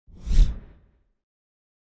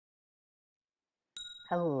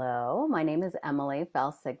Hello, my name is Emily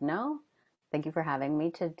Falcigno. Thank you for having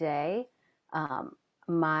me today. Um,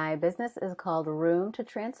 my business is called Room to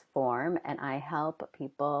Transform, and I help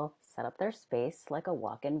people set up their space like a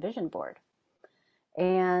walk-in vision board.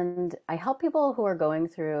 And I help people who are going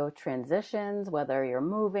through transitions, whether you're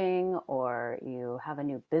moving or you have a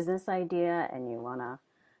new business idea and you want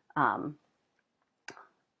to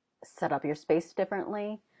set up your space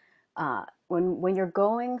differently. When you're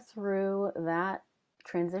going through that,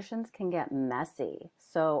 transitions can get messy.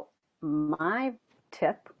 So my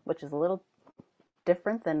tip, which is a little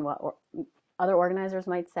different than what other organizers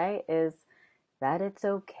might say, is that it's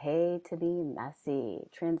okay to be messy.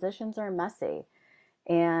 Transitions are messy,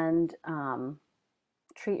 and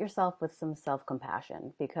treat yourself with some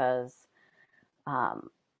self-compassion because um,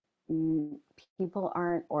 people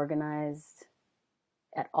aren't organized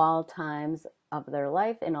at all times of their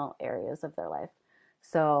life in all areas of their life.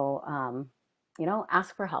 So,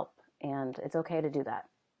 ask for help, and it's okay to do that.